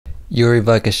Yuri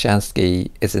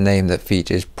Verkhoshansky is a name that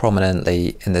features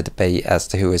prominently in the debate as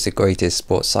to who is the greatest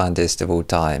sports scientist of all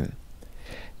time.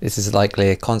 This is likely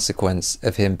a consequence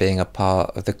of him being a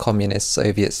part of the communist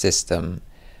Soviet system,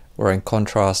 where in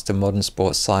contrast to modern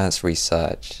sports science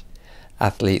research,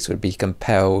 athletes would be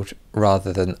compelled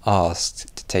rather than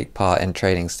asked to take part in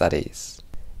training studies.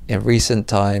 In recent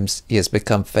times, he has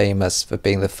become famous for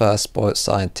being the first sports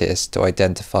scientist to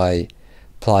identify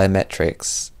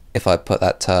plyometrics, if I put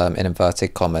that term in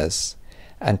inverted commas,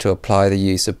 and to apply the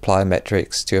use of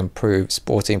plyometrics to improve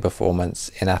sporting performance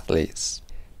in athletes.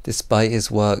 Despite his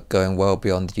work going well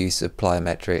beyond the use of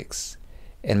plyometrics,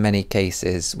 in many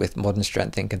cases with modern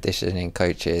strength and conditioning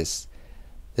coaches,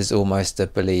 there's almost a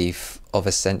belief of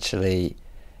essentially,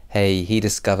 hey, he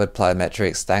discovered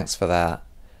plyometrics, thanks for that,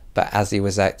 but as he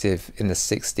was active in the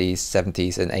 60s,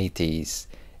 70s and 80s,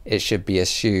 it should be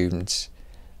assumed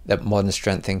that modern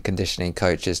strength and conditioning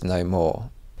coaches know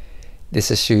more. This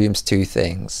assumes two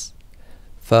things.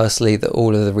 Firstly, that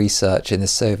all of the research in the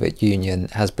Soviet Union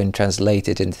has been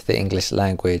translated into the English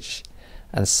language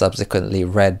and subsequently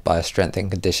read by a strength and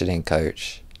conditioning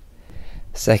coach.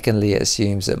 Secondly, it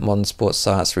assumes that modern sports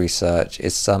science research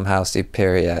is somehow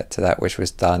superior to that which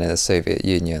was done in the Soviet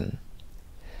Union.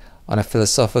 On a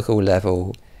philosophical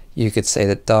level, you could say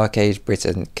that Dark Age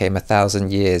Britain came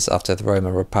 1,000 years after the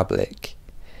Roman Republic.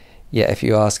 Yet if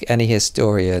you ask any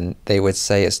historian, they would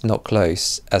say it's not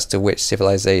close as to which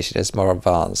civilization is more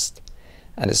advanced,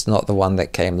 and it's not the one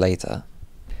that came later.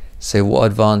 So what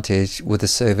advantage would the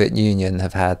Soviet Union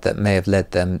have had that may have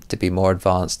led them to be more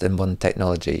advanced in modern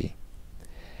technology?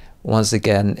 Once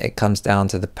again, it comes down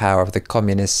to the power of the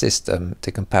communist system to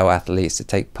compel athletes to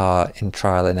take part in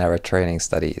trial and error training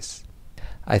studies.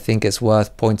 I think it's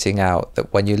worth pointing out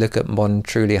that when you look at modern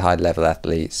truly high-level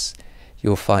athletes,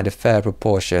 you'll find a fair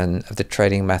proportion of the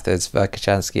training methods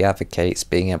Verkhoshansky advocates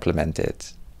being implemented.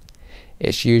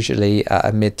 It's usually at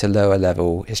a mid to lower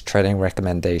level his training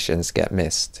recommendations get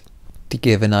missed. To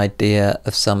give an idea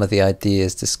of some of the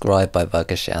ideas described by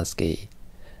Verkhoshansky,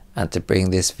 and to bring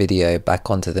this video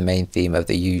back onto the main theme of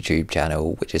the YouTube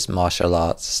channel, which is martial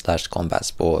arts/combat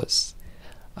sports,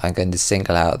 I'm going to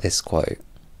single out this quote.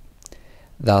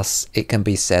 Thus, it can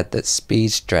be said that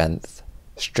speed strength,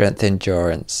 strength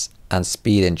endurance, and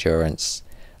speed endurance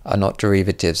are not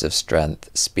derivatives of strength,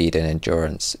 speed and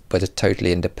endurance, but are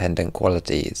totally independent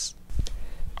qualities.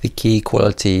 The key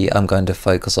quality I'm going to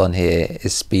focus on here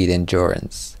is speed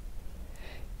endurance.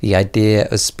 The idea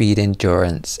of speed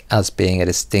endurance as being a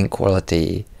distinct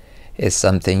quality is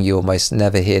something you almost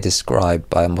never hear described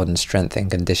by a modern strength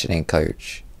and conditioning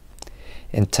coach.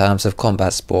 In terms of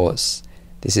combat sports,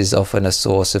 this is often a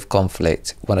source of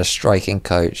conflict when a striking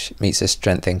coach meets a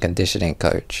strength and conditioning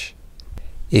coach.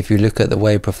 If you look at the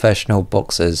way professional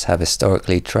boxers have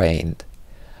historically trained,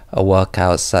 a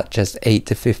workout such as 8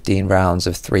 to 15 rounds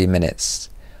of 3 minutes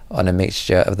on a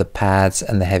mixture of the pads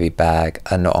and the heavy bag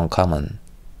are not uncommon.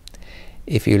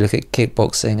 If you look at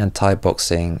kickboxing and Thai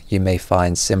boxing, you may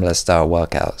find similar style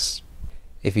workouts.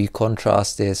 If you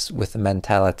contrast this with the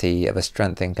mentality of a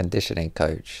strength and conditioning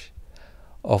coach,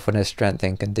 often a strength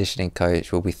and conditioning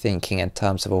coach will be thinking in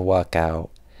terms of a workout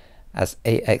as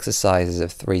 8 exercises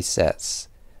of 3 sets,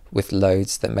 with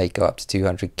loads that may go up to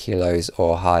 200 kilos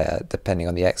or higher depending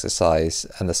on the exercise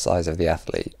and the size of the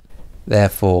athlete.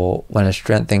 Therefore, when a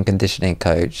strength and conditioning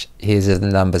coach hears of the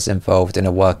numbers involved in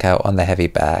a workout on the heavy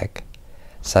bag,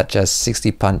 such as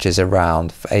 60 punches a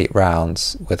round for 8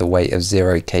 rounds with a weight of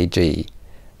 0 kg,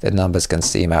 the numbers can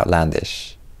seem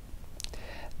outlandish.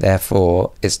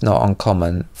 Therefore, it's not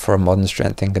uncommon for a modern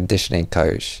strength and conditioning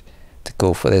coach to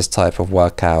call for this type of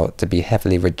workout to be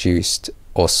heavily reduced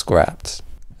or scrapped.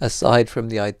 Aside from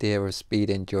the idea of speed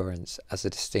endurance as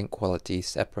a distinct quality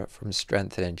separate from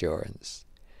strength and endurance,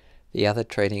 the other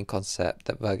training concept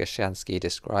that Verkhoshansky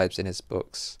describes in his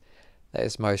books that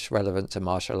is most relevant to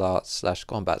martial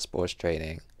arts/combat sports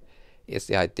training is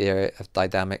the idea of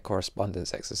dynamic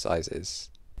correspondence exercises.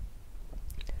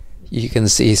 You can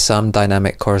see some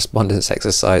dynamic correspondence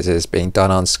exercises being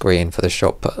done on screen for the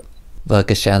shot put.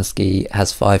 Verkhoshansky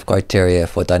has 5 criteria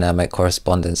for dynamic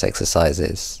correspondence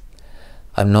exercises.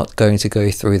 I'm not going to go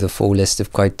through the full list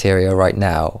of criteria right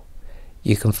now.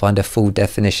 You can find a full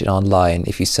definition online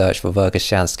if you search for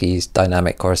Verkhoshansky's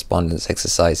dynamic correspondence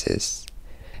exercises.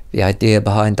 The idea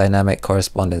behind dynamic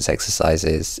correspondence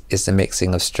exercises is the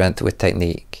mixing of strength with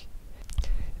technique.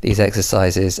 These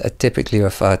exercises are typically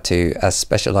referred to as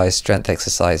specialized strength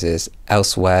exercises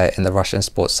elsewhere in the Russian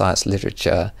sports science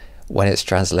literature when it's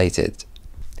translated.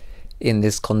 In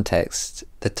this context,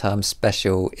 the term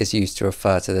special is used to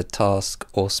refer to the task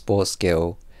or sport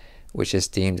skill which is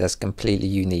deemed as completely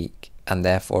unique and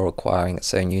therefore requiring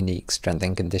its own unique strength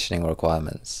and conditioning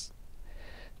requirements.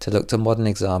 To look to modern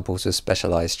examples of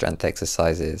specialized strength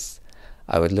exercises,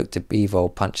 I would look to b-roll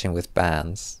punching with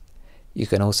bands. You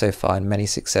can also find many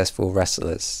successful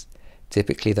wrestlers,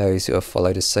 typically those who have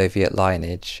followed a Soviet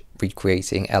lineage,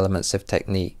 recreating elements of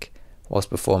technique whilst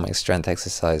performing strength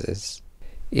exercises.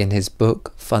 In his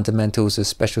book, Fundamentals of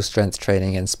Special Strength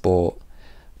Training in Sport,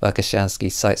 Verkhoshansky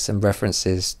cites some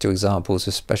references to examples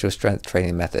of special strength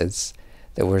training methods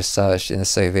that were researched in the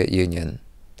Soviet Union.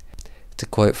 To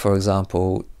quote, for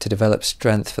example, to develop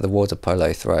strength for the water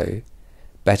polo throw,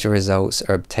 better results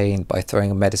are obtained by throwing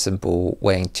a medicine ball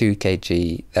weighing 2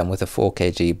 kg than with a 4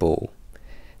 kg ball.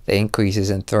 The increases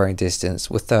in throwing distance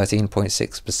were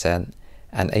 13.6%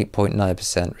 and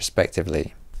 8.9%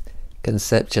 respectively.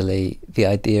 Conceptually, the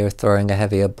idea of throwing a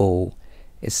heavier ball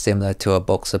is similar to a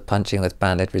boxer punching with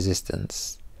banded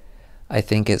resistance. I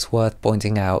think it's worth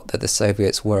pointing out that the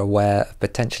Soviets were aware of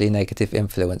potentially negative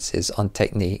influences on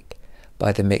technique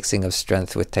by the mixing of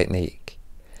strength with technique.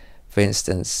 For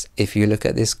instance, if you look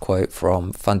at this quote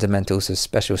from Fundamentals of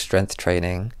Special Strength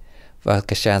Training,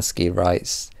 Verkhoshansky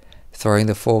writes, "Throwing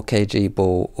the 4 kg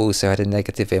ball also had a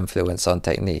negative influence on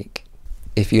technique."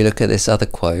 If you look at this other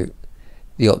quote,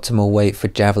 the optimal weight for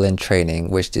javelin training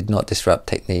which did not disrupt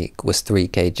technique was 3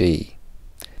 kg.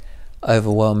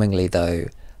 Overwhelmingly though,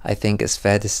 I think it's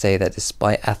fair to say that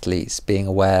despite athletes being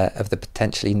aware of the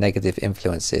potentially negative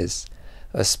influences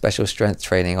of special strength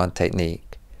training on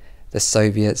technique, the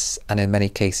Soviets, and in many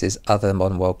cases other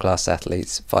modern world-class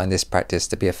athletes, find this practice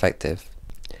to be effective.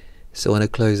 So on a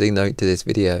closing note to this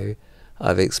video,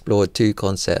 I've explored two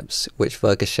concepts which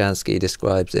Verkhoshansky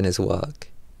describes in his work.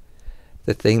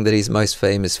 The thing that he's most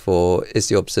famous for is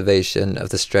the observation of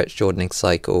the stretch shortening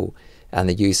cycle and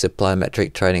the use of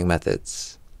plyometric training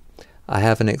methods. I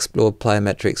haven't explored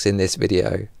plyometrics in this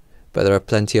video, but there are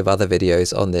plenty of other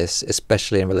videos on this,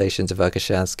 especially in relation to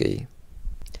Verkhoshansky.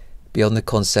 Beyond the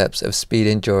concepts of speed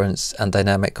endurance and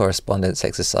dynamic correspondence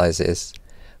exercises,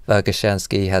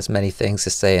 Verkhoshansky has many things to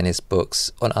say in his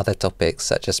books on other topics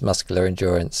such as muscular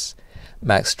endurance,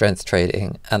 max strength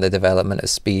training, and the development of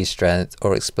speed strength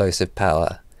or explosive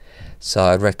power. So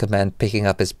I'd recommend picking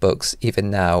up his books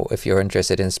even now if you're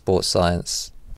interested in sports science.